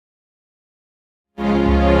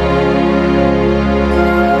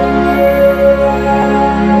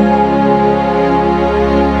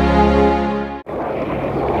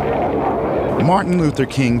Martin Luther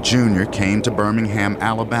King Jr. came to Birmingham,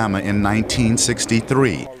 Alabama in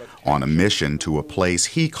 1963 on a mission to a place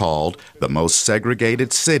he called the most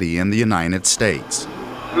segregated city in the United States.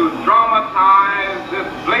 To dramatize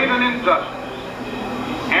this blatant injustice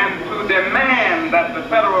and to demand that the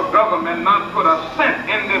federal government not put a cent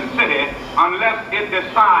in this city unless it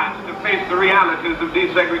decides to face the realities of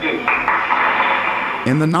desegregation.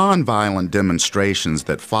 In the nonviolent demonstrations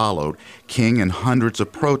that followed, King and hundreds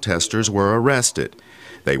of protesters were arrested.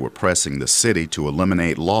 They were pressing the city to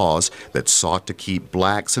eliminate laws that sought to keep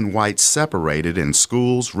blacks and whites separated in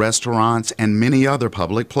schools, restaurants, and many other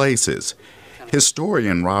public places.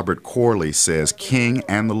 Historian Robert Corley says King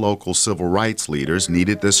and the local civil rights leaders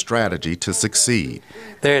needed this strategy to succeed.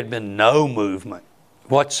 There had been no movement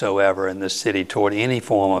whatsoever in this city toward any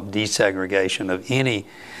form of desegregation of any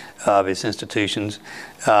of its institutions.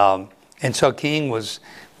 And so King was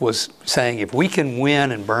saying, if we can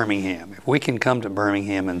win in Birmingham, if we can come to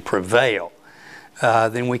Birmingham and prevail,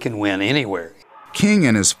 then we can win anywhere. King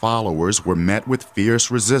and his followers were met with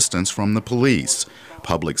fierce resistance from the police.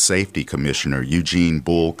 Public Safety Commissioner Eugene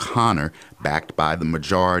Bull Connor, backed by the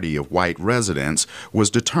majority of white residents, was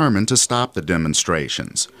determined to stop the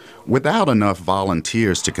demonstrations. Without enough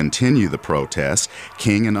volunteers to continue the protests,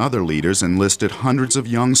 King and other leaders enlisted hundreds of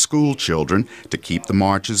young school children to keep the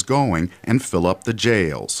marches going and fill up the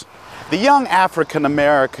jails. The young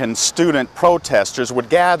African-American student protesters would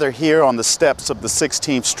gather here on the steps of the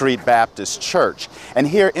 16th Street Baptist Church and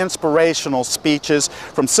hear inspirational speeches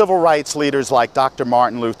from civil rights leaders like Dr.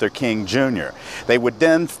 Martin Luther King Jr. They would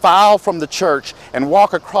then file from the church and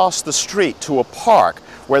walk across the street to a park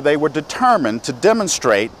where they were determined to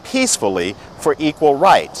demonstrate peacefully for equal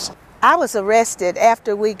rights. I was arrested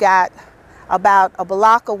after we got about a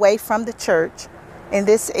block away from the church in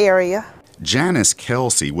this area. Janice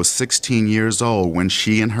Kelsey was 16 years old when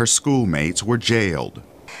she and her schoolmates were jailed.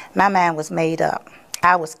 My mind was made up.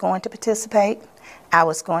 I was going to participate. I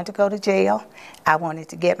was going to go to jail. I wanted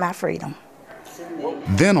to get my freedom.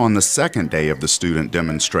 Then on the second day of the student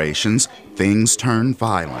demonstrations, things turned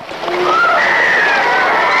violent.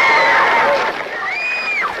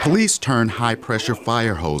 Police turned high-pressure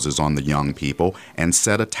fire hoses on the young people and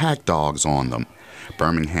set attack dogs on them.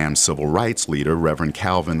 Birmingham civil rights leader Reverend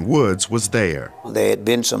Calvin Woods was there. There had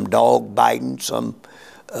been some dog biting, some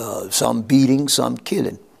beating, some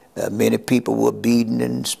killing. Many people were beaten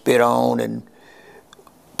and spit on and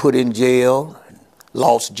put in jail,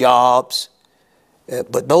 lost jobs.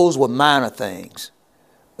 But those were minor things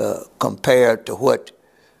compared to what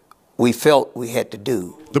we felt we had to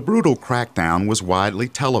do. The brutal crackdown was widely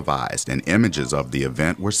televised, and images of the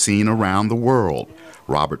event were seen around the world.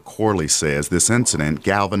 Robert Corley says this incident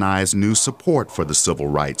galvanized new support for the civil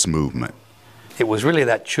rights movement. It was really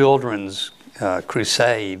that children's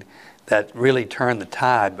crusade that really turned the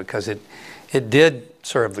tide, because it did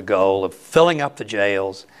serve the goal of filling up the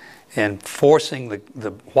jails and forcing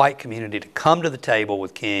the white community to come to the table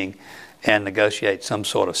with King and negotiate some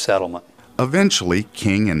sort of settlement. Eventually,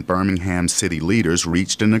 King and Birmingham city leaders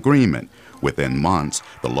reached an agreement. Within months,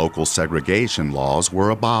 the local segregation laws were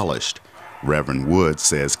abolished. Reverend Woods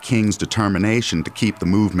says King's determination to keep the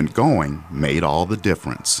movement going made all the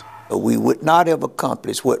difference. We would not have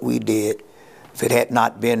accomplished what we did if it had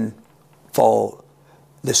not been for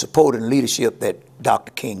the support and leadership that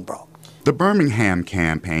Dr. King brought. The Birmingham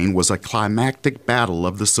campaign was a climactic battle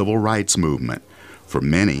of the civil rights movement. For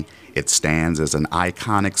many, it stands as an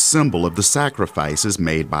iconic symbol of the sacrifices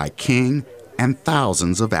made by King and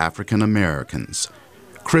thousands of African Americans.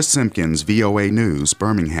 Chris Simpkins, VOA News,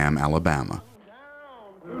 Birmingham, Alabama.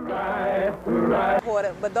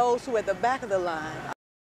 But those who are at the back of the line.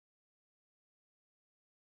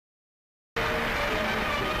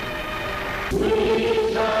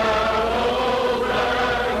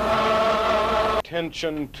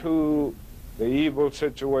 Attention to the evil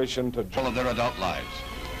situation to all of their adult lives.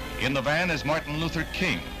 In the van is Martin Luther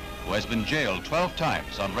King, who has been jailed 12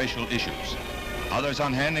 times on racial issues. Others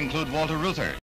on hand include Walter Reuther,